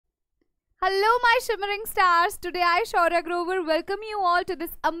Hello my shimmering stars, today I Shaurya Grover welcome you all to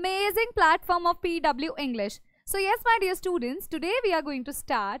this amazing platform of PW English. So yes my dear students, today we are going to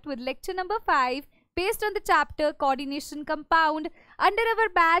start with lecture number 5 based on the chapter Coordination Compound under our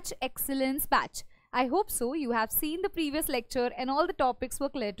batch Excellence batch. I hope so you have seen the previous lecture and all the topics were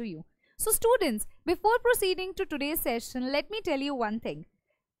clear to you. So students, before proceeding to today's session, let me tell you one thing.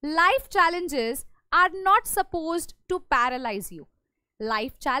 Life challenges are not supposed to paralyze you.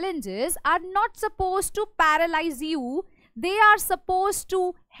 Life challenges are not supposed to paralyze you. They are supposed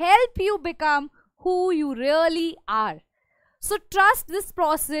to help you become who you really are. So trust this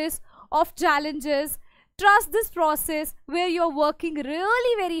process of challenges. Trust this process where you're working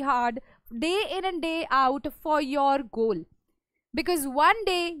really very hard day in and day out for your goal. Because one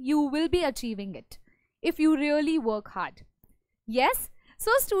day you will be achieving it if you really work hard. Yes? So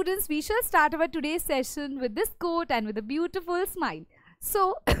students, we shall start our today's session with this quote and with a beautiful smile.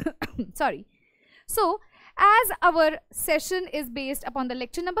 So, sorry. So, as our session is based upon the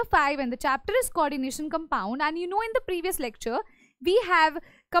lecture number 5 and the chapter is Coordination Compound, and you know in the previous lecture, we have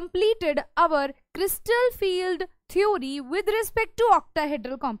completed our crystal field theory with respect to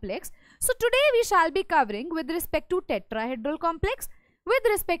octahedral complex. So, today we shall be covering with respect to tetrahedral complex, with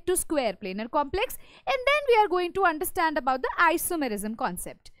respect to square planar complex, and then we are going to understand about the isomerism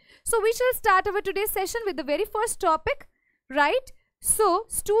concept. So, we shall start our today's session with the very first topic, right? So,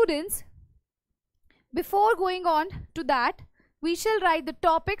 students, before going on to that, we shall write the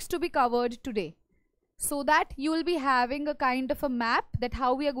topics to be covered today, so that you will be having a kind of a map that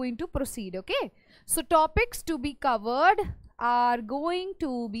how we are going to proceed, okay? So, topics to be covered are going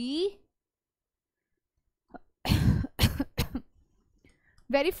to be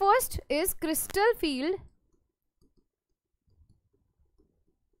very first is crystal field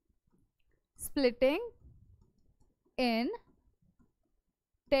splitting in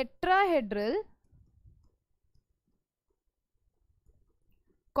tetrahedral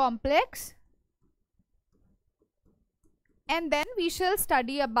complex, and then we shall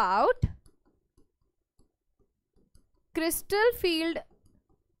study about crystal field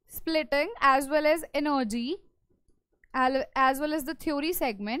splitting as well as energy as well as the theory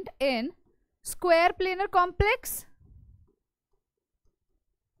segment in square planar complex,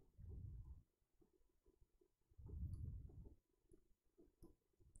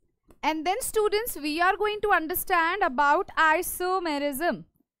 and then students, we are going to understand about isomerism.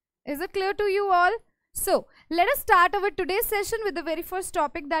 Is it clear to you all? So, let us start our today's session with the very first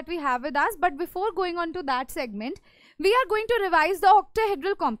topic that we have with us. But before going on to that segment, we are going to revise the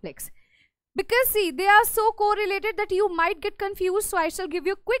octahedral complex. Because see, they are so correlated that you might get confused. So, I shall give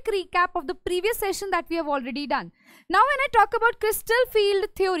you a quick recap of the previous session that we have already done. Now, when I talk about crystal field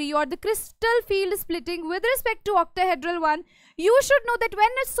theory or the crystal field splitting with respect to octahedral one, you should know that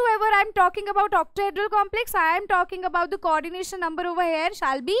whensoever I am talking about octahedral complex, I am talking about the coordination number over here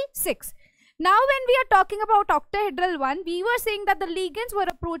shall be 6. Now, when we are talking about octahedral one, we were saying that the ligands were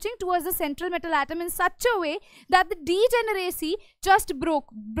approaching towards the central metal atom in such a way that the degeneracy just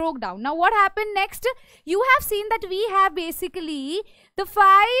broke down. Now, what happened next? You have seen that we have basically the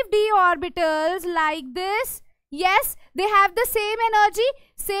 5d orbitals like this. Yes, they have the same energy.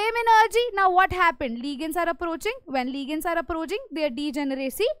 Now, what happened? Ligands are approaching. When ligands are approaching, their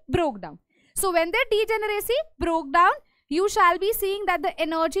degeneracy broke down. So, when their degeneracy broke down, you shall be seeing that the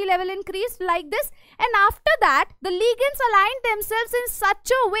energy level increased like this. And after that, the ligands aligned themselves in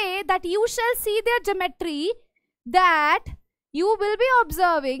such a way that you shall see their geometry, that you will be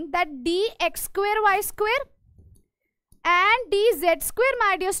observing that dx square y square and dz square,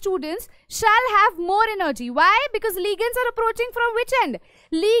 my dear students, shall have more energy. Why? Because ligands are approaching from which end?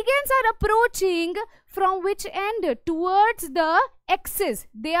 Ligands are approaching from which end? Towards the axis.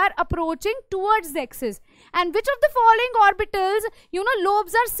 They are approaching towards the axis. And which of the following orbitals, you know,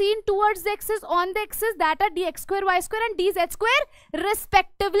 lobes are seen towards the axis, on the axis, that are dx square y square and dz square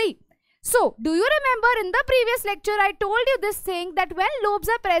respectively. So, do you remember in the previous lecture I told you this thing that when lobes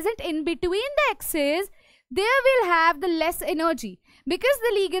are present in between the axis, they will have the less energy because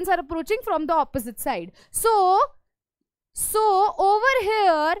the ligands are approaching from the opposite side. So over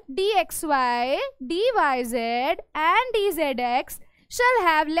here dxy, dyz and dzx shall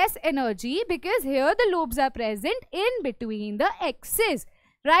have less energy because here the lobes are present in between the axes,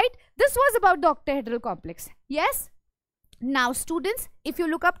 right? This was about the octahedral complex. Yes? Now students, if you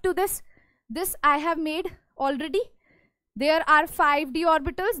look up to this I have made already. There are 5d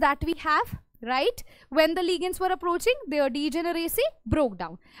orbitals that we have. Right? When the ligands were approaching, their degeneracy broke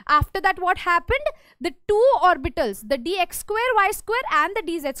down. After that, what happened? The two orbitals, the dx square, y square and the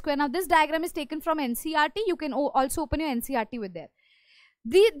dz square. Now, this diagram is taken from NCERT. You can also open your NCERT with there.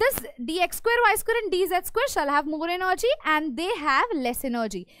 This dx square y square and dz square shall have more energy and they have less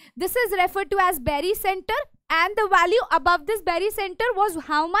energy. This is referred to as Berry center, and the value above this Berry center was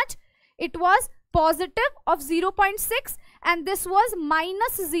how much? It was positive of 0.6 and this was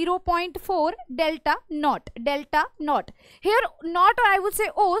minus 0.4 delta naught. Here naught, or I would say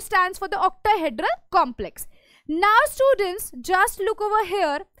O, stands for the octahedral complex. Now students, just look over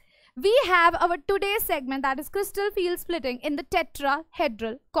here. We have our today's segment, that is crystal field splitting in the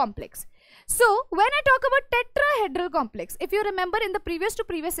tetrahedral complex. So when I talk about tetrahedral complex, if you remember in the previous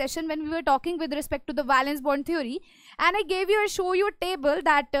session when we were talking with respect to the valence bond theory, and I show you a table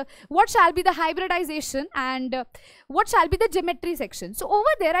that what shall be the hybridization and what shall be the geometry section. So over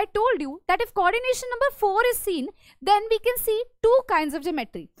there I told you that if coordination number 4 is seen, then we can see two kinds of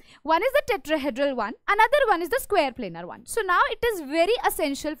geometry. One is the tetrahedral one, another one is the square planar one. So now it is very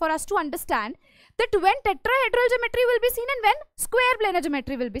essential for us to understand that when tetrahedral geometry will be seen and when square planar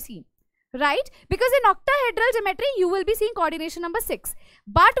geometry will be seen. Right? Because in octahedral geometry, you will be seeing coordination number 6.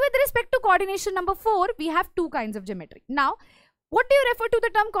 But with respect to coordination number 4, we have two kinds of geometry. Now, what do you refer to the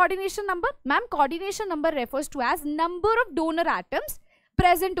term coordination number? Ma'am, coordination number refers to as number of donor atoms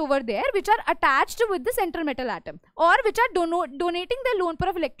present over there which are attached with the central metal atom or which are donating their lone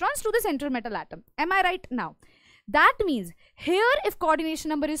pair of electrons to the central metal atom. Am I right now? That means here if coordination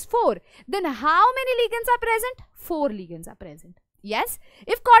number is 4, then how many ligands are present? 4 ligands are present. Yes,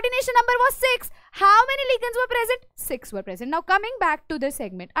 if coordination number was 6, how many ligands were present? 6 were present. Now coming back to this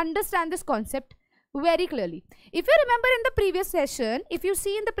segment, understand this concept very clearly. If you remember in the previous session, if you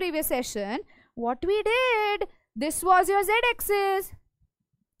see in the previous session, what we did, this was your z-axis.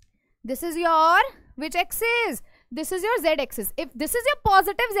 This is your, which axis? This is your z-axis. If this is your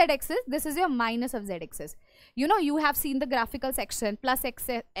positive z-axis, this is your minus of z-axis. You know, you have seen the graphical section, plus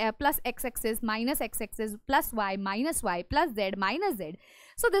x-axis, minus x-axis, plus y, minus y, plus z, minus z.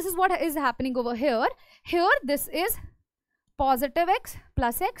 So this is what is happening over here. Here, this is positive x,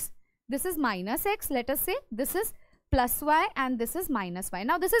 plus x. This is minus x, let us say. This is plus y and this is minus y.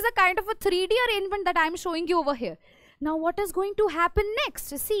 Now, this is a kind of a 3D arrangement that I am showing you over here. Now, what is going to happen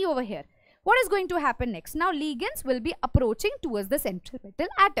next? See over here. What is going to happen next? Now, ligands will be approaching towards the central metal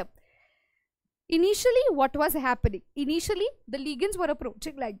atom. Initially, what was happening? Initially, the ligands were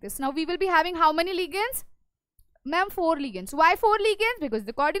approaching like this. Now, we will be having how many ligands? Ma'am, 4 ligands. Why 4 ligands? Because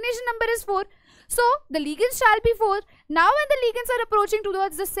the coordination number is 4. So, the ligands shall be 4. Now, when the ligands are approaching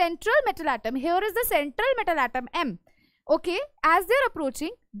towards the central metal atom, here is the central metal atom M. Okay, as they are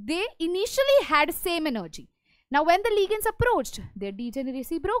approaching, they initially had same energy. Now, when the ligands approached, their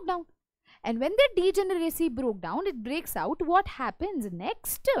degeneracy broke down. And when their degeneracy broke down, it breaks out. What happens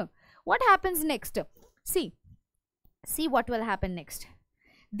next? What happens next? See what will happen next.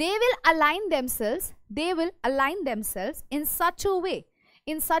 They will align themselves. They will align themselves in such a way,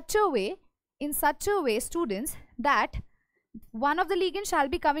 students, that one of the ligands shall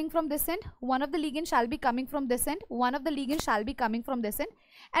be coming from this end, one of the ligands shall be coming from this end, one of the ligands shall be coming from this end,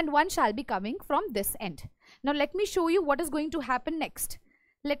 and one shall be coming from this end. Now, let me show you what is going to happen next.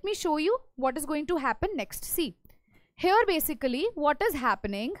 Let me show you what is going to happen next. See, here basically what is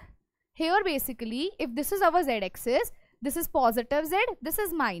happening. Here basically, if this is our z-axis, this is positive z, this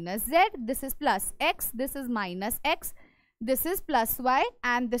is minus z, this is plus x, this is minus x, this is plus y,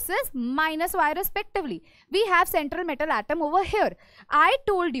 and this is minus y respectively. We have central metal atom over here. I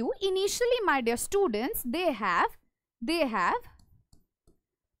told you initially, my dear students, they have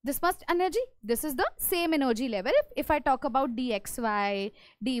this much energy. This is the same energy level. If I talk about dxy,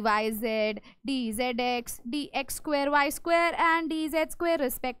 dyz, dzx, dx square y square and dz square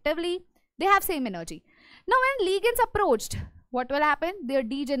respectively, they have same energy. Now, when ligands approached, what will happen? Their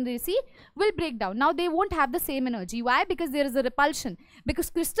degeneracy will break down. Now, they won't have the same energy. Why? Because there is a repulsion. Because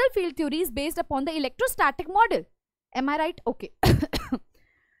crystal field theory is based upon the electrostatic model. Am I right? Okay.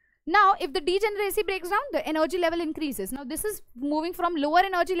 Now, if the degeneracy breaks down, the energy level increases. Now, this is moving from lower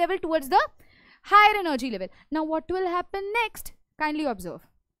energy level towards the higher energy level. Now, what will happen next? Kindly observe.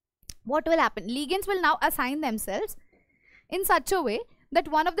 What will happen? Ligands will now assign themselves in such a way that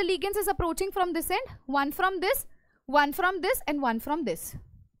one of the ligands is approaching from this end, one from this, and one from this.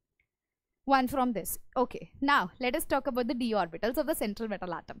 One from this. Okay. Now, let us talk about the d orbitals of the central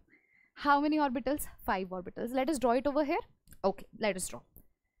metal atom. How many orbitals? 5 orbitals. Let us draw it over here. Okay. Let us draw.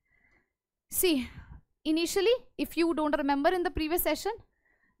 See, initially, if you don't remember in the previous session,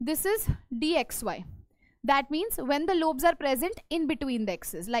 this is dxy. That means when the lobes are present in between the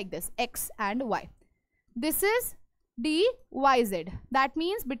x's, like this, x and y. This is dyz. That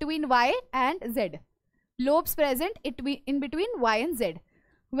means between y and z. Lobes present in between y and z.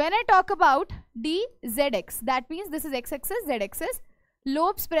 When I talk about dzx, that means this is x-axis, z-axis.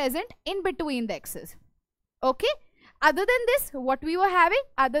 lobes present in between the axes. Okay. Other than this, what we were having?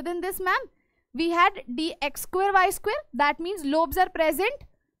 Other than this, ma'am, we had dx square y square. That means lobes are present.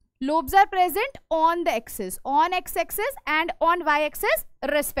 Lobes are present on the axis, on x-axis and on y-axis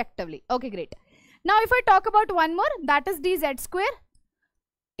respectively. Okay, great. Now, if I talk about one more, that is dz square.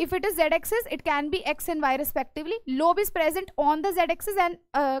 If it is z-axis, it can be x and y respectively. Lobe is present on the z-axis and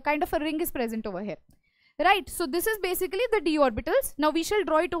kind of a ring is present over here. Right. So, this is basically the d orbitals. Now, we shall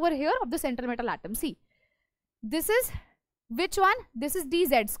draw it over here of the central metal atom. See, this is which one? This is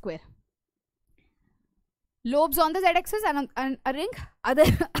dz square. Lobes on the z-axis and a ring.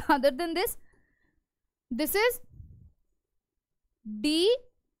 Other than this, this is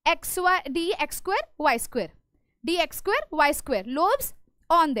dx square y square. Dx square y square. Lobes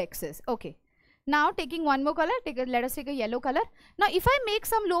on the axis. Okay. Now taking one more color. Let us take a yellow color. Now if I make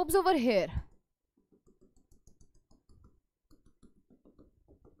some lobes over here.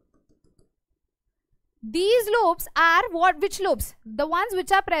 These lobes are what? Which lobes? The ones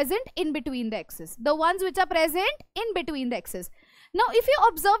which are present in between the axis. The ones which are present in between the axis. Now, if you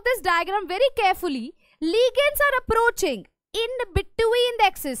observe this diagram very carefully, ligands are approaching in between the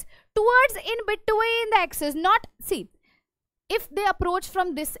axis, towards in between the axis. Not, see, if they approach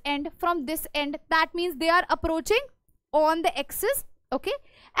from this end, that means they are approaching on the axis. Okay,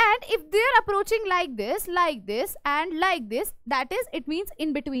 and if they are approaching like this and like this, that is, it means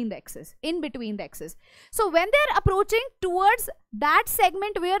in between the axis, So when they are approaching towards that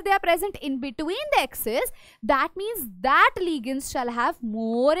segment where they are present in between the axis, that means that ligands shall have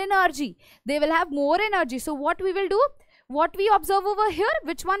more energy. They will have more energy. So what we will do? What we observe over here?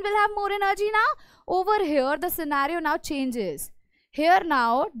 Which one will have more energy now? Over here, the scenario now changes. Here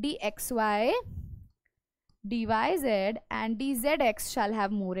now, dxy, dyz and dzx shall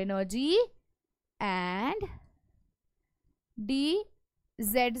have more energy, and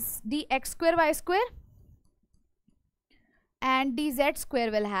dx square y square and dz square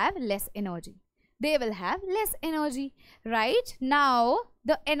will have less energy. They will have less energy, right? Now,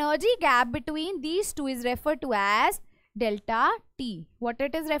 the energy gap between these two is referred to as delta T. What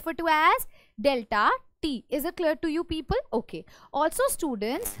it is referred to as? Delta T. Is it clear to you people? Okay. Also,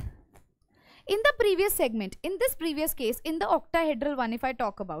 students, in the previous segment, in this previous case, in the octahedral one, if I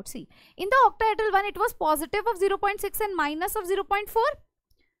talk about, see, in the octahedral one, it was positive of 0.6 and minus of 0.4.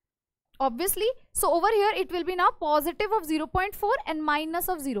 Obviously, so over here, it will be now positive of 0.4 and minus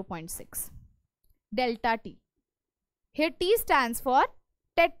of 0.6. Delta T. Here T stands for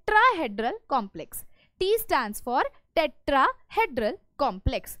tetrahedral complex. T stands for tetrahedral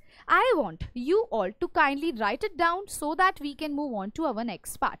complex. I want you all to kindly write it down so that we can move on to our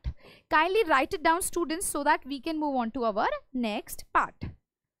next part. Kindly write it down, students, so that we can move on to our next part.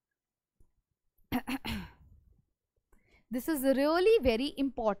 This is really very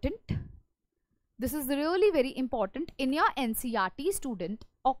important. This is really very important. In your NCERT, student,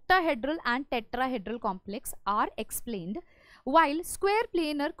 octahedral and tetrahedral complex are explained, while square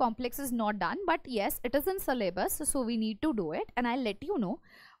planar complex is not done, but yes, it is in syllabus, so we need to do it, and I'll let you know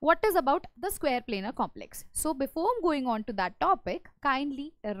what is about the square planar complex. So before going on to that topic,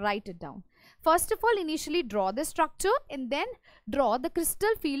 kindly write it down. First of all, initially draw the structure and then draw the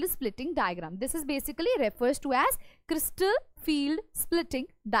crystal field splitting diagram. This is basically refers to as crystal field splitting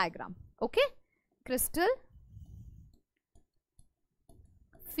diagram. Okay, crystal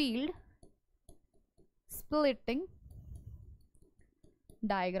field splitting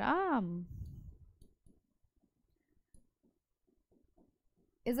diagram.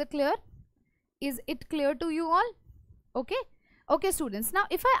 Is it clear? Is it clear to you all? Okay. Okay, students. Now,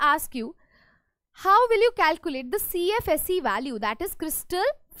 if I ask you, how will you calculate the CFSE value, that is crystal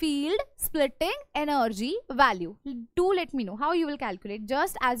field splitting energy value? Do let me know how you will calculate,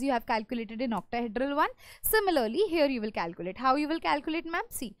 just as you have calculated in octahedral one. Similarly, here you will calculate. How you will calculate, ma'am?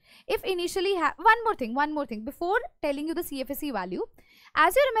 See, if initially one more thing before telling you the CFSE value.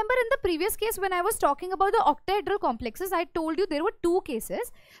 As you remember in the previous case when I was talking about the octahedral complexes, I told you there were two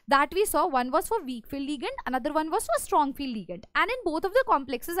cases that we saw. One was for weak field ligand, another one was for strong field ligand. And in both of the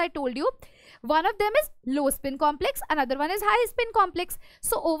complexes, I told you one of them is low spin complex, another one is high spin complex.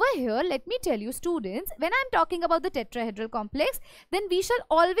 So over here, let me tell you, students, when I'm talking about the tetrahedral complex, then we shall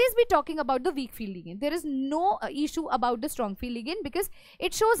always be talking about the weak field ligand. There is no issue about the strong field ligand because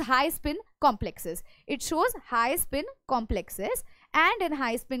it shows high spin complexes. It shows high spin complexes. And in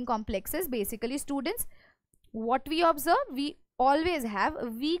high spin complexes, basically, students, what we observe, we always have a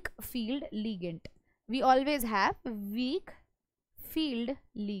weak field ligand. We always have weak field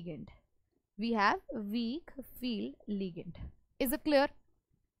ligand. We have weak field ligand. Is it clear?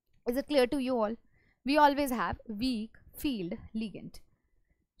 Is it clear to you all? We always have weak field ligand.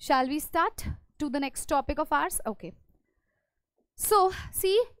 Shall we start to the next topic of ours? Okay. So,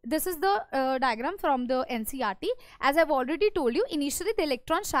 see, this is the diagram from the NCERT. As I've already told you, initially the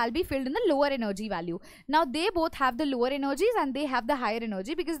electrons shall be filled in the lower energy value. Now, they both have the lower energies and they have the higher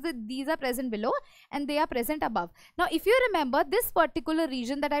energy because these are present below and they are present above. Now, if you remember, this particular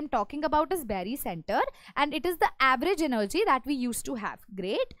region that I'm talking about is very center and it is the average energy that we used to have.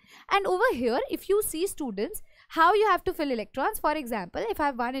 Great. And over here, if you see, students, how you have to fill electrons. For example, if I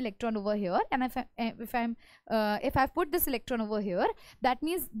have one electron over here and if I've put this electron over here, that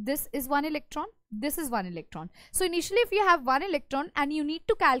means this is one electron, this is one electron. So initially if you have one electron and you need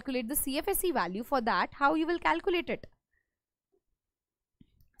to calculate the CFSE value, for that how you will calculate it?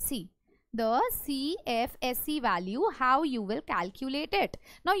 See, the CFSE value, how you will calculate it.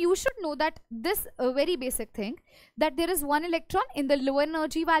 Now you should know that this very basic thing, that there is one electron in the lower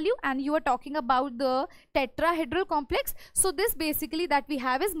energy value and you are talking about the tetrahedral complex. So this basically that we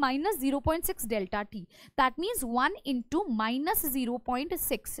have is minus 0.6 delta T. That means 1 into minus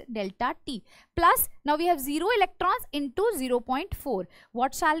 0.6 delta T. Plus now we have 0 electrons into 0.4.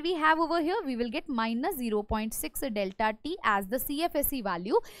 What shall we have over here? We will get minus 0.6 delta T as the CFSE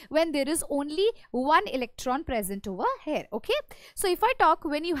value when there is only one electron present over here. Okay. So if I talk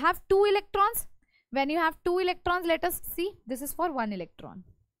when you have two electrons, let us see, this is for one electron.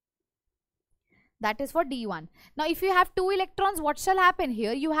 That is for D1. Now if you have two electrons, what shall happen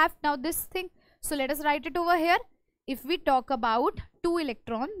here? You have now this thing. So let us write it over here. If we talk about 2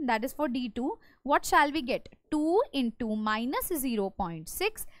 electron, that is for D2, what shall we get? 2 into minus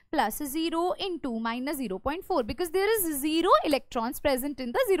 0.6 plus 0 into minus 0.4, because there is 0 electrons present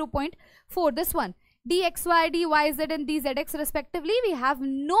in the 0.4, this one. dxy, dyz and dzx respectively, we have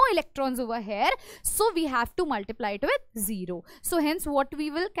no electrons over here. So we have to multiply it with 0. So hence what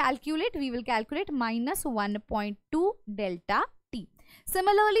we will calculate? We will calculate minus 1.2 delta T.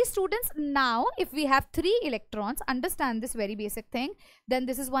 Similarly, students, now if we have 3 electrons, understand this very basic thing, then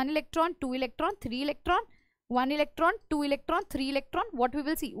this is 1 electron, 2 electron, 3 electron, 1 electron, 2 electron, 3 electron. What we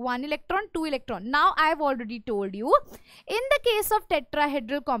will see? 1 electron, 2 electron. Now I have already told you, in the case of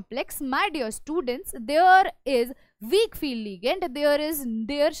tetrahedral complex, my dear students, there is weak field ligand.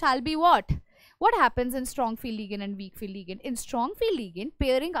 There shall be what? What happens in strong field ligand and weak field ligand? In strong field ligand,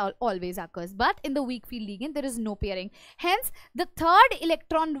 pairing always occurs, but in the weak field ligand, there is no pairing. Hence, the third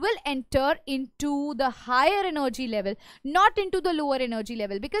electron will enter into the higher energy level, not into the lower energy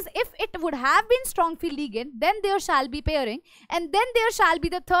level. Because if it would have been strong field ligand, then there shall be pairing, and then there shall be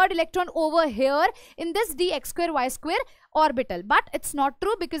the third electron over here in this dx square y square orbital. But it's not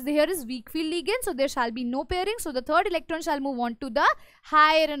true because here is weak field ligand, so there shall be no pairing. So the third electron shall move on to the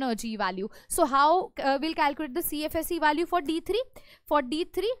higher energy value. So how we'll calculate the CFSE value for D3? For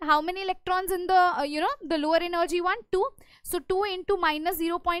D3, how many electrons in the the lower energy one? 2. So 2 into minus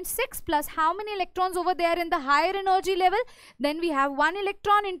 0.6 plus how many electrons over there in the higher energy level? Then we have 1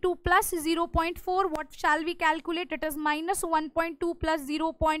 electron into plus 0.4. What shall we calculate? It is minus 1.2 plus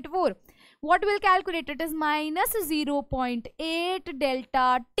 0.4. What will calculate? It is minus 0.8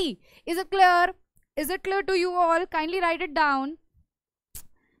 delta T. Is it clear? Is it clear to you all? Kindly write it down.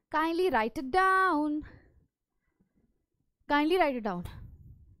 Kindly write it down. Kindly write it down.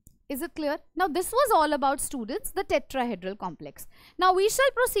 Is it clear? Now this was all about, students, the tetrahedral complex. Now we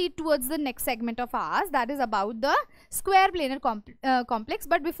shall proceed towards the next segment of ours, that is about the square planar complex.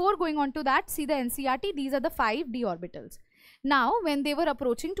 But before going on to that, see the NCERT, these are the 5 d orbitals. Now, when they were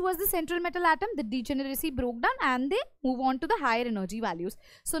approaching towards the central metal atom, the degeneracy broke down and they move on to the higher energy values.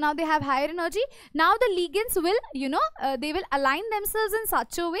 So now they have higher energy. Now the ligands will, they will align themselves in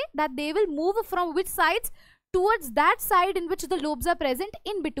such a way that they will move from which sides? Towards that side in which the lobes are present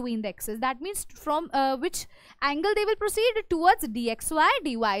in between the axes. That means from which angle they will proceed? Towards dxy,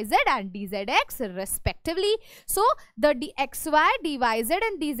 dyz and dzx respectively. So the dxy, dyz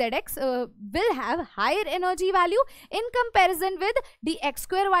and dzx will have higher energy value in comparison with dx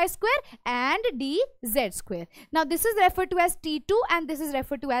square, y square and dz square. Now this is referred to as T2 and this is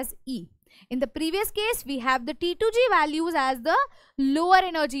referred to as E. In the previous case, we have the T2G values as the lower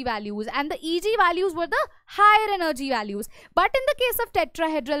energy values and the EG values were the higher energy values. But in the case of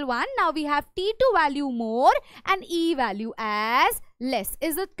tetrahedral one, now we have T2 value more and E value as less.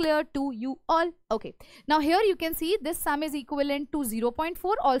 Is it clear to you all? Okay. Now here you can see this sum is equivalent to 0.4.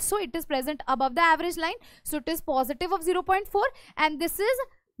 Also, it is present above the average line. So it is positive of 0.4 and this is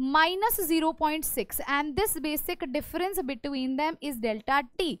minus 0.6 and this basic difference between them is delta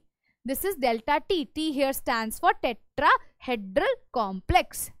T. This is delta T. T here stands for tetrahedral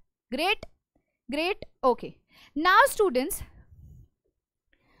complex. Great. Great. Okay. Now students,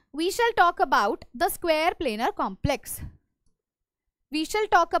 we shall talk about the square planar complex. we shall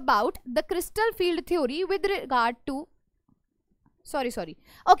talk about the crystal field theory with regard to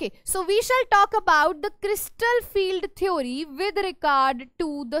okay, so we shall talk about the crystal field theory with regard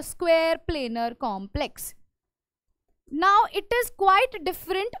to the square planar complex. Now it is quite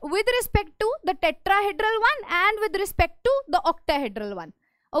different with respect to the tetrahedral one and with respect to the octahedral one.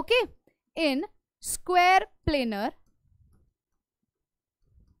 Okay, in square planar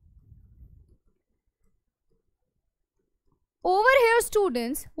over here,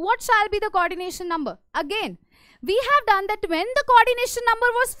 students, what shall be the coordination number? Again, we have done that when the coordination number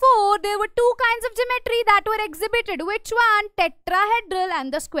was 4, there were two kinds of geometry that were exhibited. Which one? Tetrahedral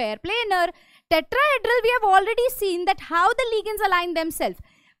and the square planar. Tetrahedral, we have already seen that how the ligands align themselves.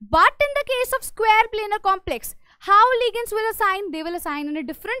 But in the case of square planar complex, how ligands will assign? They will assign in a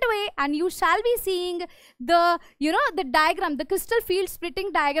different way, and you shall be seeing the, the diagram, the crystal field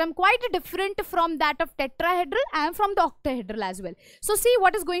splitting diagram quite different from that of tetrahedral and from the octahedral as well. So see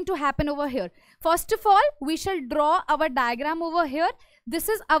what is going to happen over here. First of all, we shall draw our diagram over here. This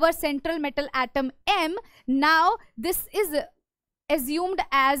is our central metal atom M. Now this is assumed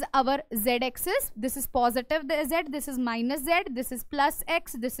as our z-axis. This is positive z, this is minus z, this is plus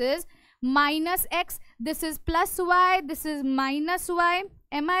x, this is minus x, this is plus y, this is minus y.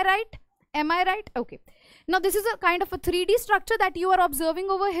 Am I right? Am I right? Okay. Now this is a kind of a 3D structure that you are observing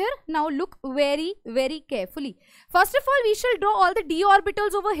over here. Now look very, very carefully. First of all, we shall draw all the d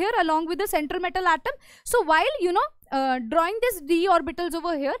orbitals over here along with the central metal atom. So while drawing this d orbitals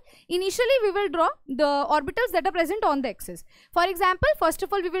over here, initially we will draw the orbitals that are present on the axis. For example, first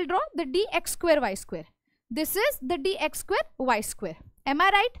of all, we will draw the dx square y square. This is the dx square y square. Am I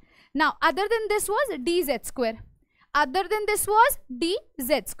right? Now other than this was dz square. Other than this was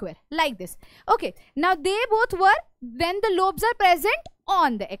dz square, like this. Okay, now they both were when the lobes are present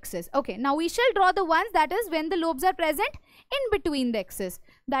on the axis. Okay, now we shall draw the ones that is when the lobes are present in between the axis.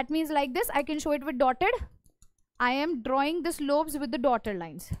 That means like this. I can show it with dotted. I am drawing this lobes with the dotted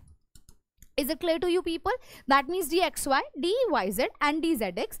lines. Is it clear to you people? That means dxy, dyz and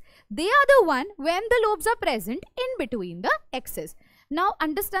dzx, they are the one when the lobes are present in between the axis. Now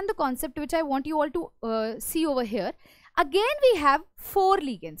understand the concept which I want you all to see over here. Again we have 4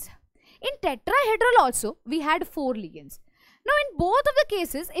 ligands. In tetrahedral also we had 4 ligands. Now in both of the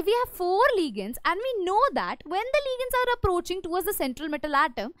cases, if we have 4 ligands and we know that when the ligands are approaching towards the central metal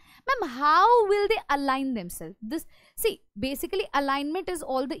atom, ma'am, how will they align themselves? See, basically alignment is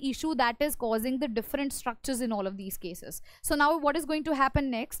all the issue that is causing the different structures in all of these cases. So now what is going to happen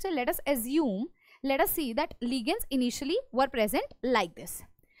next? Let us see that ligands initially were present like this.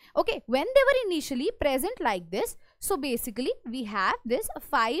 Okay, when they were initially present like this, so basically we have this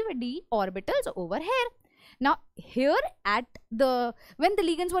 5d orbitals over here. Now here when the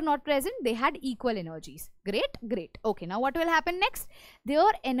ligands were not present, they had equal energies. Great. Okay, now what will happen next?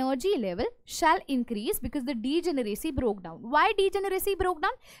 Their energy level shall increase because the degeneracy broke down. Why degeneracy broke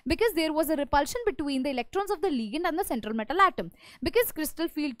down? Because there was a repulsion between the electrons of the ligand and the central metal atom. Because crystal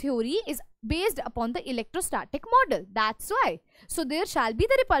field theory is based upon the electrostatic model. That's why. So there shall be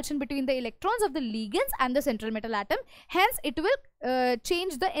the repulsion between the electrons of the ligands and the central metal atom. Hence it will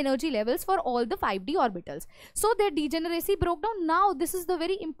change the energy levels for all the 5d orbitals. So their degeneracy broke down. Now this is the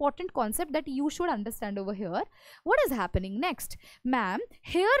very important concept that you should understand over here. What is happening next? Ma'am,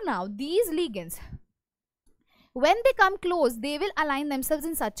 here now these ligands, when they come close, they will align themselves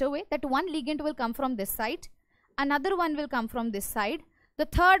in such a way that one ligand will come from this side, another one will come from this side, the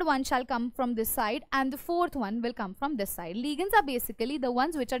third one shall come from this side, and the fourth one will come from this side. Ligands are basically the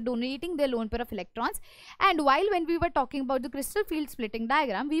ones which are donating their lone pair of electrons. And while when we were talking about the crystal field splitting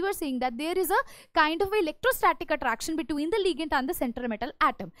diagram, we were saying that there is a kind of electrostatic attraction between the ligand and the central metal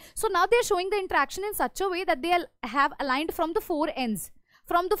atom. So now they are showing the interaction in such a way that they have aligned from the 4 ends,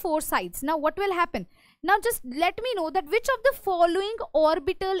 from the 4 sides. Now what will happen? Now just let me know that which of the following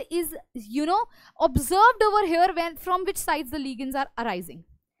orbital is, observed over here from which sides the ligands are arising.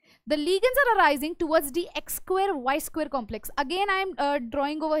 The ligands are arising towards the x square y square complex. Again I am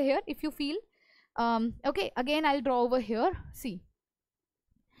drawing over here if you feel. Okay, again I'll draw over here. See.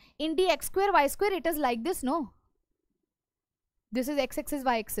 In the x square y square it is like this, no? This is x axis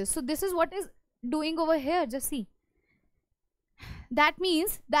y axis. So this is what is doing over here. Just see. That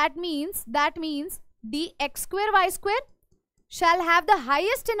means dx square y square shall have the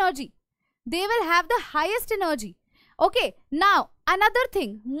highest energy. They will have the highest energy. Okay, now another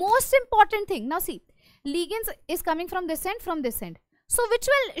thing, most important thing. Now see, ligands is coming from this end, from this end. So which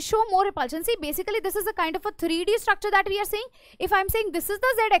will show more repulsion? See, basically this is a kind of a 3D structure that we are saying. If I'm saying this is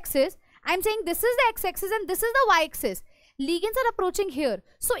the z-axis, I'm saying this is the x-axis and this is the y-axis. Ligands are approaching here.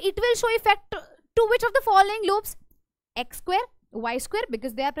 So it will show effect to which of the following lobes? X square y square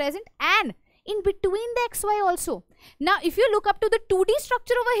because they are present, and in between the xy also. Now if you look up to the 2D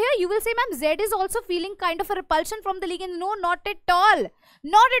structure over here, you will say, ma'am, z is also feeling kind of a repulsion from the ligand. No, not at all.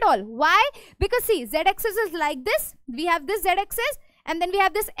 Not at all. Why? Because see, z-axis is like this. We have this z-axis, and then we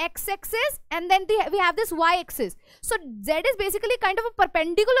have this x-axis, and then we have this y-axis. So z is basically kind of a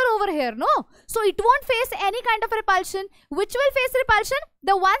perpendicular over here, no? So it won't face any kind of repulsion. Which will face repulsion?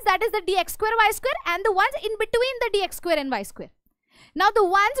 The ones that is the dx square y square, and the ones in between the dx square and y square. Now the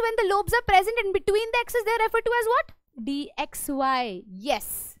ones when the lobes are present in between the axes, they are referred to as what? dxy.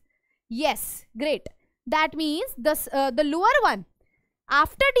 Yes. Yes. Great. That means the lower one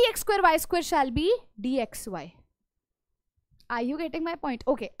after dx square y square shall be dxy. Are you getting my point?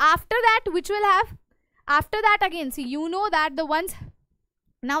 Okay. After that, which will have? After that again, see, you know that the ones,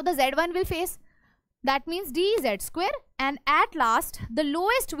 now the z1 will face. That means dz square, and at last the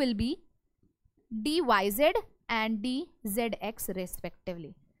lowest will be dyz and dzx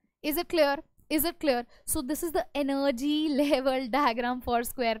respectively. Is it clear? Is it clear? So this is the energy level diagram for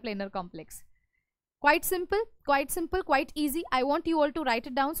square planar complex. Quite simple, quite easy. I want you all to write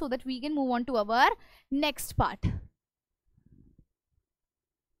it down so that we can move on to our next part.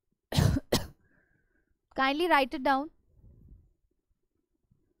 Kindly write it down.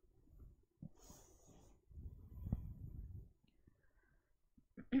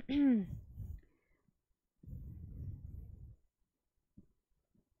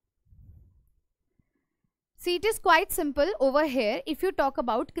 See, it is quite simple over here. If you talk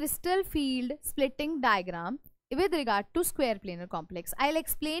about crystal field splitting diagram with regard to square planar complex, I'll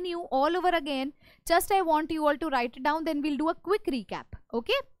explain you all over again. Just I want you all to write it down, then we'll do a quick recap.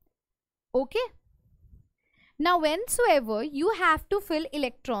 Okay? Okay? Now, whensoever you have to fill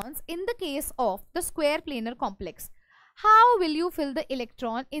electrons in the case of the square planar complex, how will you fill the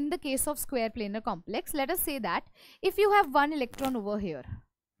electron in the case of square planar complex? Let us say that if you have one electron over here,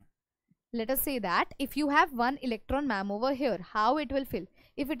 let us say that if you have one electron, ma'am, over here, how it will fill?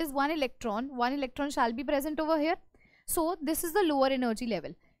 If it is one electron shall be present over here. So this is the lower energy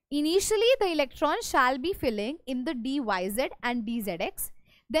level. Initially, the electron shall be filling in the dyz and dzx.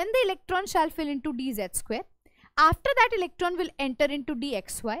 Then the electron shall fill into dz square. After that, electron will enter into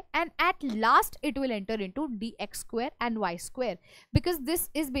dxy, and at last it will enter into dx square and y square, because this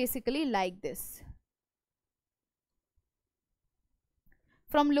is basically like this.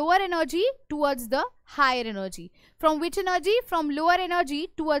 From lower energy towards the higher energy. From which energy? From lower energy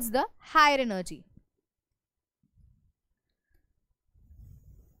towards the higher energy.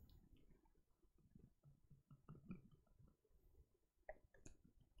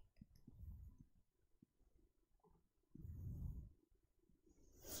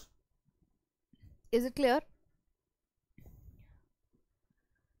 Is it clear?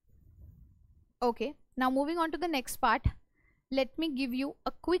 Okay. Now moving on to the next part. Let me give you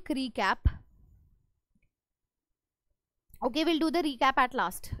a quick recap. Okay, we'll do the recap at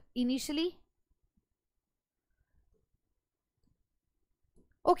last. Initially.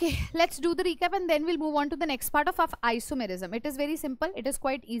 Okay, let's do the recap and then we'll move on to the next part of isomerism. It is very simple. It is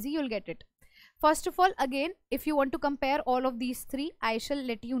quite easy. You'll get it. First of all, again, if you want to compare all of these three, I shall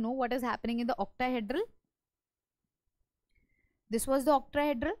let you know what is happening in the octahedral. This was the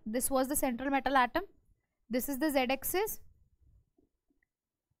octahedral. This was the central metal atom. This is the z-axis.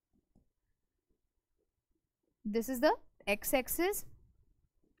 This is the x-axis.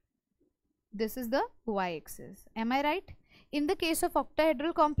 This is the y-axis. Am I right? In the case of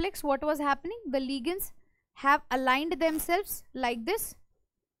octahedral complex, what was happening? The ligands have aligned themselves like this.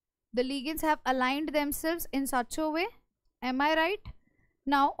 The ligands have aligned themselves in such a way. Am I right?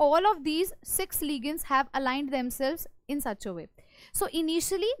 Now, all of these 6 ligands have aligned themselves in such a way. So,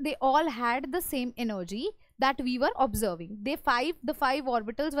 initially, they all had the same energy that we were observing. The 5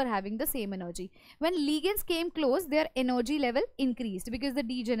 orbitals were having the same energy. When ligands came close, their energy level increased because the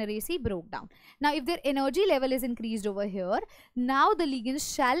degeneracy broke down. Now, if their energy level is increased over here, now the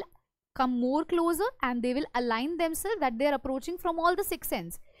ligands shall come more closer and they will align themselves that they are approaching from all the 6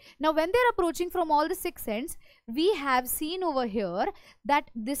 ends. Now, when they are approaching from all the 6 ends, we have seen over here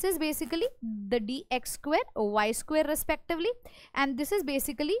that this is basically the dx square or y square respectively, and this is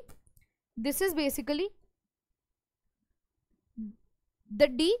basically the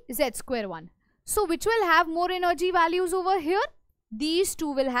dz square one. So, which will have more energy values over here? These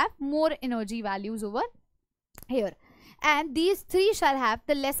two will have more energy values over here. And these 3 shall have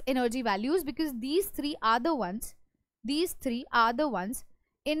the less energy values because these 3 are the ones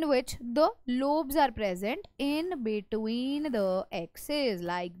in which the lobes are present in between the axes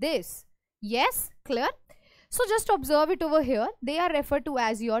like this. Yes, clear? So just observe it over here. They are referred to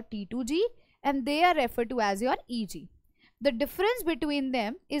as your T2G and they are referred to as your EG. The difference between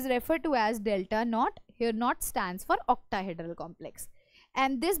them is referred to as delta naught. Here naught stands for octahedral complex.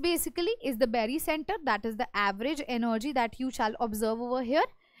 And this basically is the barycenter, that is the average energy that you shall observe over here.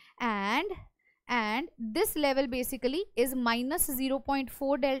 And this level basically is minus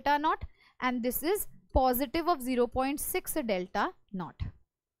 0.4 delta naught, and this is positive of 0.6 delta naught.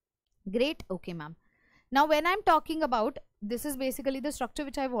 Great. Okay, ma'am. Now when I'm talking about, this is basically the structure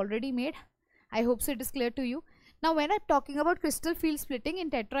which I've already made. I hope so it is clear to you. Now when I'm talking about crystal field splitting in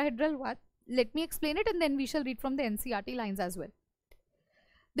tetrahedral one, let me explain it and then we shall read from the NCERT lines as well.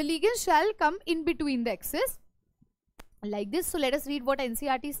 The ligands shall come in between the axes like this. So let us read what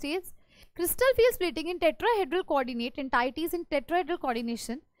NCERT states. Crystal field splitting in tetrahedral coordinate entities in tetrahedral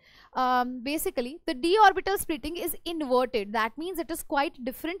coordination. Basically the d orbital splitting is inverted. That means it is quite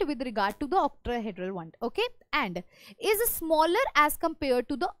different with regard to the octahedral one. Okay, and is smaller as compared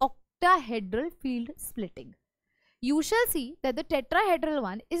to the octahedral field splitting. You shall see that the tetrahedral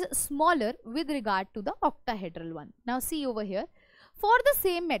one is smaller with regard to the octahedral one. Now see over here. For the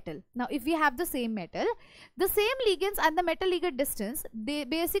same metal, now if we have the same metal, the same ligands and the metal ligand distance, they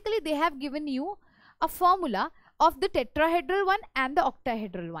have given you a formula of the tetrahedral one and the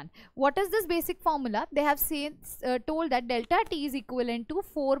octahedral one. What is this basic formula? They have told that delta T is equivalent to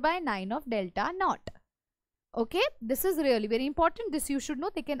 4/9 of delta naught. Okay, this is really very important. This you should know.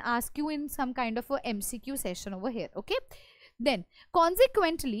 They can ask you in some kind of a MCQ session over here. Okay. Then,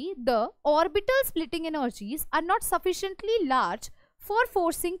 consequently, the orbital splitting energies are not sufficiently large for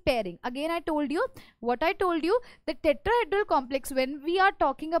forcing pairing. Again, I told you, what I told you, the tetrahedral complex, when we are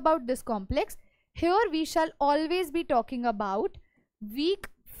talking about this complex, here we shall always be talking about weak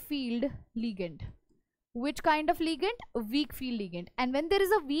field ligand. Which kind of ligand? Weak field ligand. And when there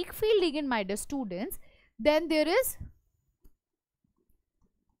is a weak field ligand, my dear students, then there is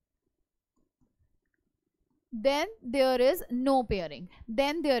no pairing.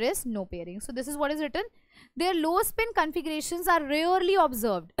 So this is what is written. Their low spin configurations are rarely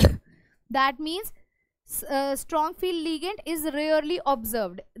observed. That means strong field ligand is rarely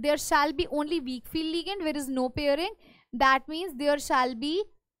observed. There shall be only weak field ligand where is no pairing. That means there shall be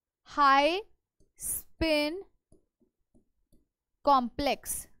high spin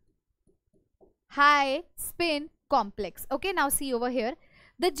complex. High spin complex. Okay, now see over here.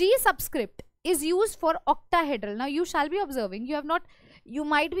 The G subscript is used for octahedral. Now you shall be observing, you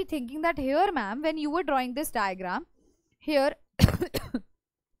might be thinking that here, ma'am, when you were drawing this diagram, here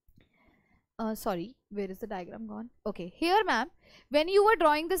sorry, where is the diagram gone? Okay, here, ma'am, when you were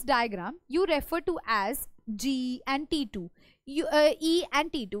drawing this diagram, you refer to as G and T2. E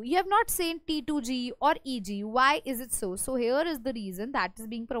and T2. You have not seen T2G or EG. Why is it so? So here is the reason that is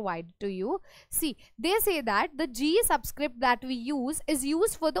being provided to you. See, they say that the G subscript that we use is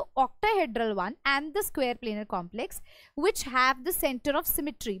used for the octahedral one and the square planar complex, which have the center of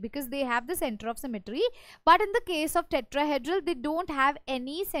symmetry, because they have the center of symmetry. But in the case of tetrahedral, they don't have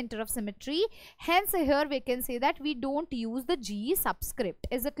any center of symmetry. Hence here we can say that we don't use the G subscript.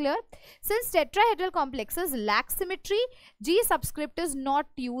 Is it clear? Since tetrahedral complexes lack symmetry, G subscript is not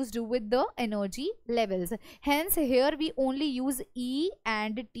used with the energy levels. Hence here we only use E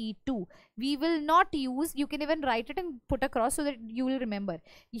and T2. We will not use, you can even write it and put across so that you will remember.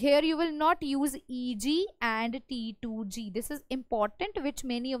 Here you will not use EG and T2G. This is important, which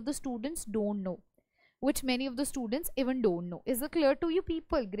many of the students don't know. Which many of the students even don't know. Is it clear to you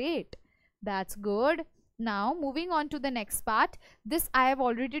people? Great. That's good. Now moving on to the next part. This I have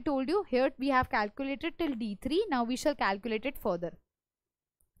already told you. Here we have calculated till D3. Now we shall calculate it further.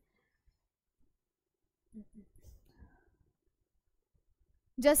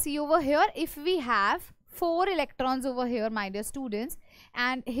 Just see over here, if we have 4 electrons over here, my dear students,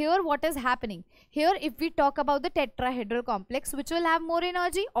 and here what is happening? Here if we talk about the tetrahedral complex, which will have more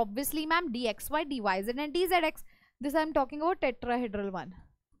energy, obviously ma'am, dxy, dyz and dzx. This I am talking about tetrahedral one.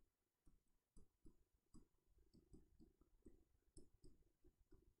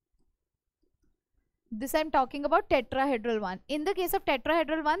 This I am talking about tetrahedral one. In the case of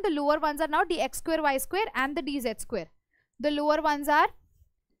tetrahedral one, the lower ones are now dx square y square and the dz square. The lower ones are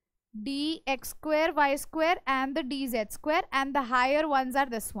dx square y square and the dz square, and the higher ones are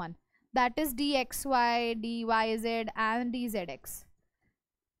this one, that is dxy, dyz and dzx.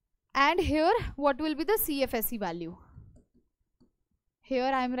 And here what will be the CFSE value?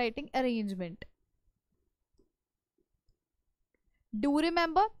 Here I am writing arrangement. Do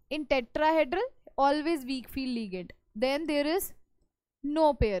remember, in tetrahedral always weak field ligand, then there is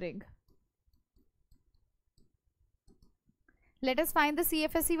no pairing. Let us find the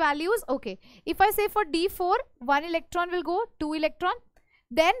CFSE values. Okay, if I say for D4, 1 electron will go, 2 electron.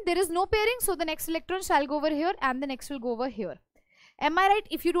 Then there is no pairing, so the next electron shall go over here and the next will go over here. Am I right?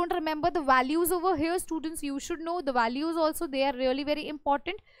 If you don't remember the values over here, students, you should know the values also. They are really very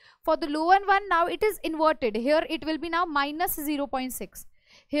important. For the lower one, now it is inverted. Here it will be now minus 0.6.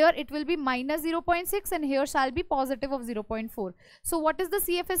 Here it will be minus 0.6 and here shall be positive of 0.4. So what is the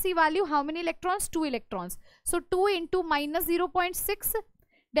CFSE value? How many electrons? 2 electrons. So 2 into minus 0.6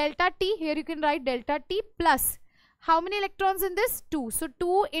 delta T. Here you can write delta T plus. How many electrons in this? 2. So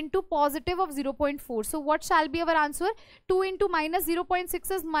 2 into positive of 0.4. So what shall be our answer? 2 into minus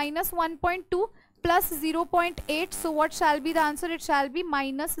 0.6 is minus 1.2 plus 0.8. So what shall be the answer? It shall be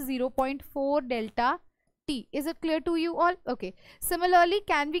minus 0.4 delta T. Is it clear to you all? Okay. Similarly,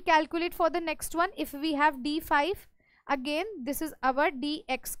 can we calculate for the next one? If we have D5, again this is our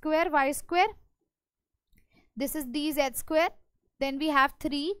dx square y square. This is dz square. Then we have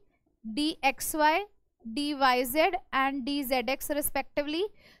 3 dxy, dyz and dzx respectively.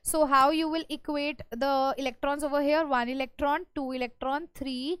 So how you will equate the electrons over here? 1 electron, 2 electron,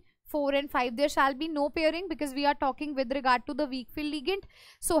 3, 4 and 5. There shall be no pairing because we are talking with regard to the weak field ligand.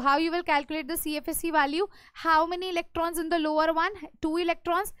 So how you will calculate the CFSE value? How many electrons in the lower one? 2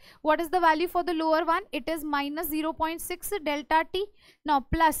 electrons. What is the value for the lower one? It is minus 0.6 delta T. Now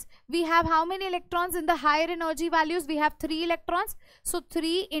plus we have how many electrons in the higher energy values? We have 3 electrons. So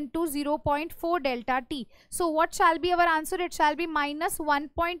 3 into 0.4 delta T. So what shall be our answer? It shall be minus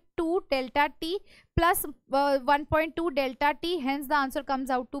 1.2 delta T plus 1.2 delta T. Hence the answer comes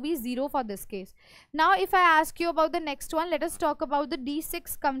out to be 0 for this case. Now if I ask you about the next one, let us talk about the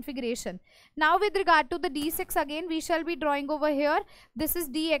D6 configuration. Now with regard to the D6, again we shall be drawing over here. This is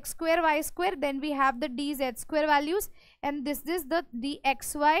dx square y square. Then we have the dz square values and this is the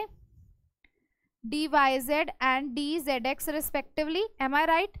dxy, dyz and dzx respectively. Am I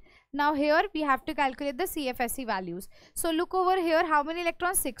right? Now here we have to calculate the CFSE values. So look over here, how many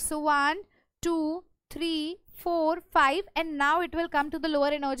electrons? 6. So 1, 2, 3, 4, 5 and now it will come to the lower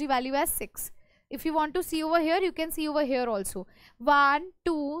energy value as 6. If you want to see over here, you can see over here also. 1,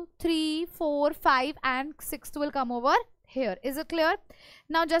 2, 3, 4, 5 and 6th will come over here. Is it clear?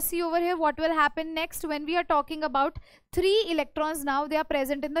 Now just see over here what will happen next when we are talking about 3 electrons. Now they are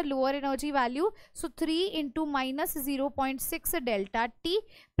present in the lower energy value. So 3 into minus 0.6 delta T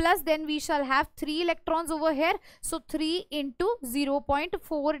plus then we shall have 3 electrons over here. So 3 into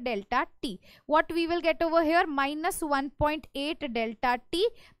 0.4 delta T. What we will get over here? Minus 1.8 delta T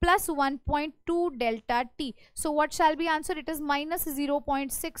plus 1.2 delta T. So what shall be answer? It is minus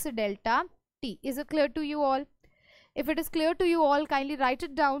 0.6 delta T. Is it clear to you all? If it is clear to you all, kindly write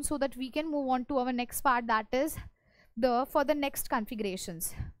it down so that we can move on to our next part, that is for the next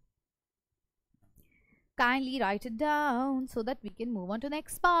configurations. Kindly write it down so that we can move on to the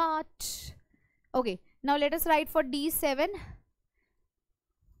next part. Okay, now let us write for D7.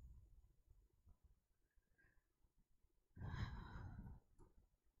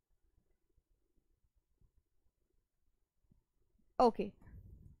 Okay.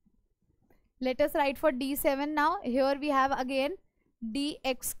 Let us write for D7 now. Here we have again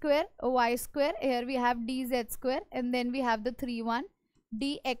dx square y square. Here we have dz square and then we have the 3 1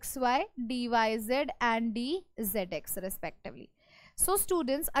 dxy, dyz and dzx respectively. So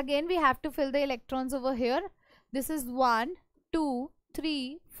students, again we have to fill the electrons over here. This is 1, 2,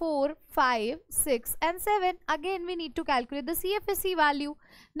 3, 4, 5, 6 and 7. Again we need to calculate the CFSE value.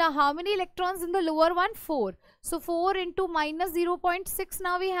 Now how many electrons in the lower one? 4. So 4 into minus 0.6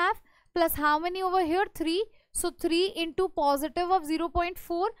 now we have. Plus how many over here? 3. So 3 into positive of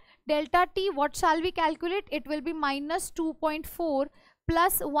 0.4 delta T. What shall we calculate? It will be minus 2.4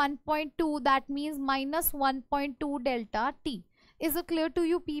 plus 1.2. That means minus 1.2 delta T. Is it clear to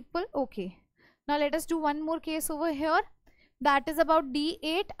you people? Okay. Now let us do one more case over here. That is about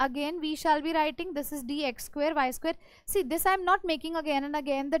D8. Again we shall be writing this is dx square y square. See, this I am not making again and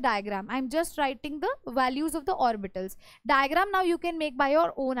again the diagram. I am just writing the values of the orbitals. Diagram now you can make by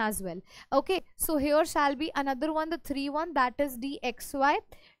your own as well. Okay, so here shall be another one, the 3 1, that is dxy,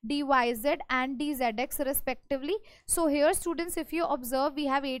 dyz and dzx respectively. So here students, if you observe, we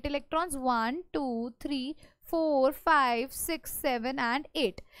have 8 electrons. 1, 2, 3, 4, 5, 6, 7 and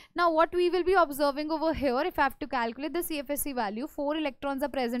 8. Now what we will be observing over here, if I have to calculate the CFSE value, 4 electrons are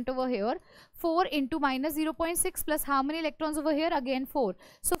present over here. 4 into minus 0.6 plus how many electrons over here? Again 4.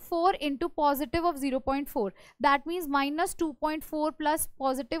 So 4 into positive of 0.4. That means minus 2.4 plus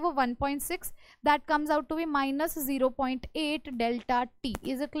positive of 1.6. That comes out to be minus 0.8 delta T.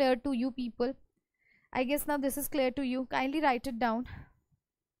 Is it clear to you people? I guess now this is clear to you. Kindly write it down.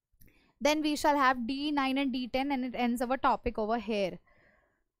 Then we shall have D9 and D10 and it ends our topic over here.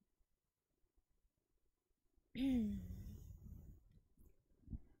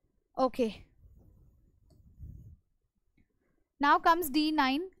 Okay. Now comes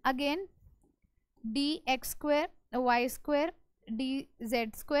D9 again. Dx square, y square,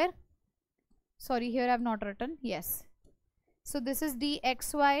 dz square. Sorry, here I have not written. Yes. So this is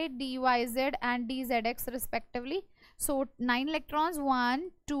dxy, dyz and dzx respectively. So 9 electrons, 1,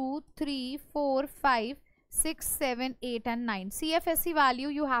 2, 3, 4, 5, 6, 7, 8 and 9. CFSE value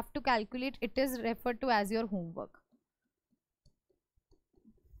you have to calculate. It is referred to as your homework.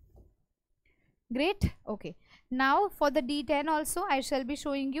 Great. Okay. Now for the D10 also I shall be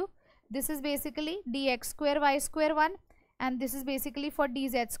showing you. This is basically dx square, y square 1 and this is basically for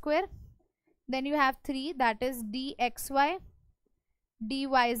dz square. Then you have 3, that is dxy,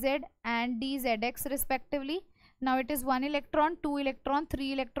 dyz and dzx respectively. Now it is 1 electron, 2 electron,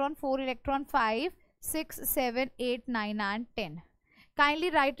 3 electron, 4 electron, 5, 6, 7, 8, 9 and 10. Kindly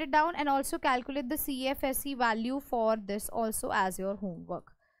write it down and also calculate the CFSE value for this also as your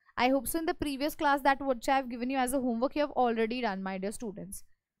homework. I hope so in the previous class that which I have given you as a homework you have already done, my dear students.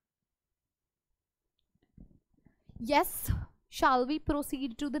 Yes, shall we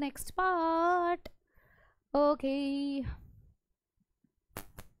proceed to the next part? Okay.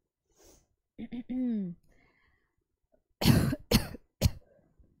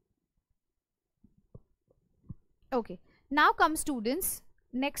 Okay, now come students,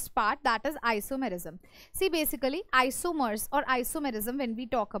 next part, that is isomerism. See, basically isomers or isomerism, when we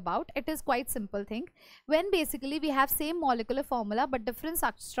talk about, it is quite simple thing. When basically we have same molecular formula but different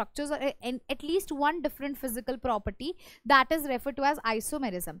structures or at least one different physical property, that is referred to as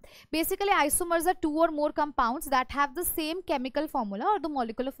isomerism. Basically isomers are two or more compounds that have the same chemical formula or the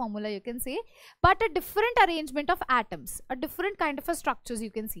molecular formula you can say, but a different arrangement of atoms, a different kind of a structures you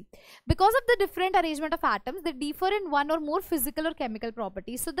can see. Because of the different arrangement of atoms, they differ in one or more physical or chemical properties.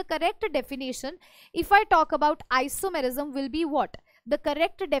 So the correct definition, if I talk about isomerism, will be what? The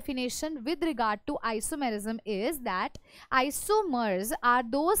correct definition with regard to isomerism is that isomers are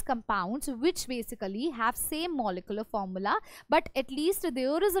those compounds which basically have same molecular formula, but at least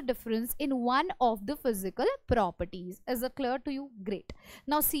there is a difference in one of the physical properties. Is it clear to you? Great.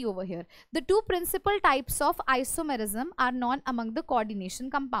 Now see over here. The two principal types of isomerism are known among the coordination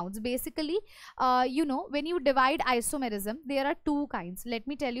compounds. Basically, you know, when you divide isomerism, there are two kinds. Let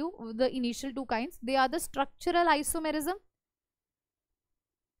me tell you the initial two kinds. They are the structural isomerism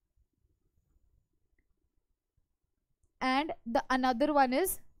and the another one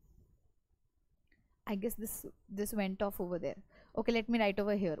is, I guess this went off over there. Okay, let me write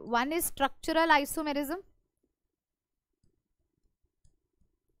over here. One is structural isomerism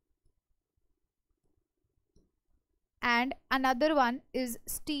and another one is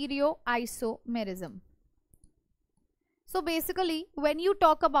stereoisomerism. So basically, when you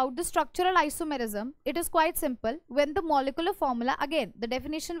talk about the structural isomerism, it is quite simple. When the molecular formula, again, the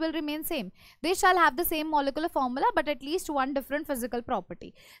definition will remain same. They shall have the same molecular formula, but at least one different physical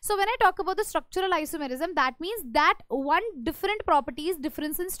property. So when I talk about the structural isomerism, that means that one different property is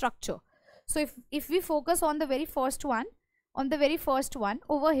difference in structure. So if we focus on the very first one,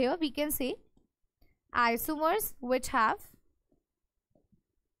 over here, we can say isomers which have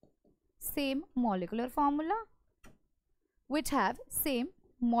same molecular formula,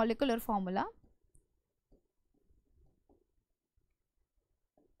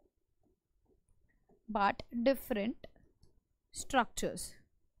 but different structures.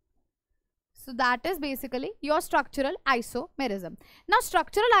 So that is basically your structural isomerism. Now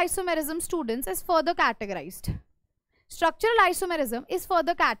structural isomerism, students, is further categorized. Structural isomerism is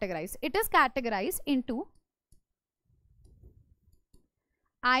further categorized. It is categorized into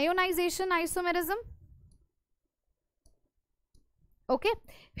ionization isomerism. Okay,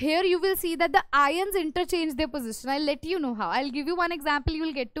 here you will see that the ions interchange their position. I'll let you know how. I'll give you one example, you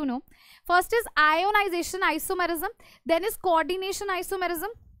will get to know. First is ionization isomerism, then is coordination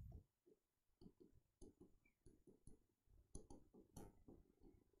isomerism,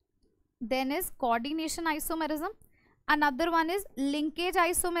 another one is linkage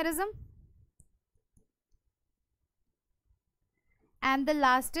isomerism, and the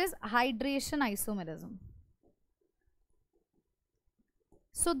last is hydration isomerism.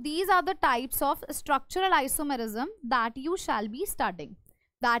 So these are the types of structural isomerism that you shall be studying,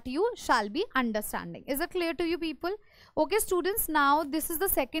 that you shall be understanding. Is it clear to you people? Okay students, now this is the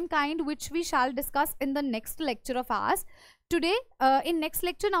second kind which we shall discuss in the next lecture of ours. Today in next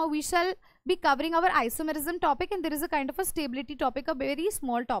lecture, now we shall be covering our isomerism topic, and there is a kind of a stability topic, a very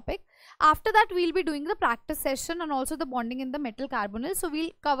small topic. After that, we'll be doing the practice session and also the bonding in the metal carbonyl. So we'll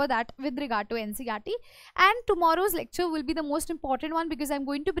cover that with regard to NCERT. And tomorrow's lecture will be the most important one, because I'm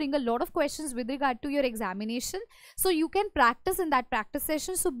going to bring a lot of questions with regard to your examination. So you can practice in that practice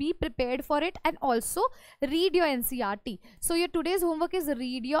session. So be prepared for it, and also read your NCERT. So your today's homework is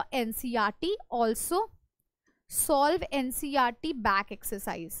read your NCERT, also solve NCERT back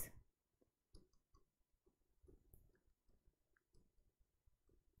exercise.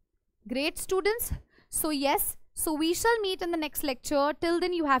 Great, students. So yes, so we shall meet in the next lecture. Till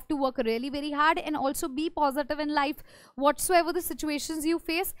then, you have to work really very hard, and also be positive in life whatsoever the situations you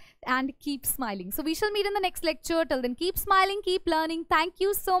face, and keep smiling. So we shall meet in the next lecture. Till then, keep smiling, keep learning. Thank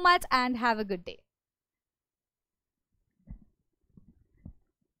you so much, and have a good day.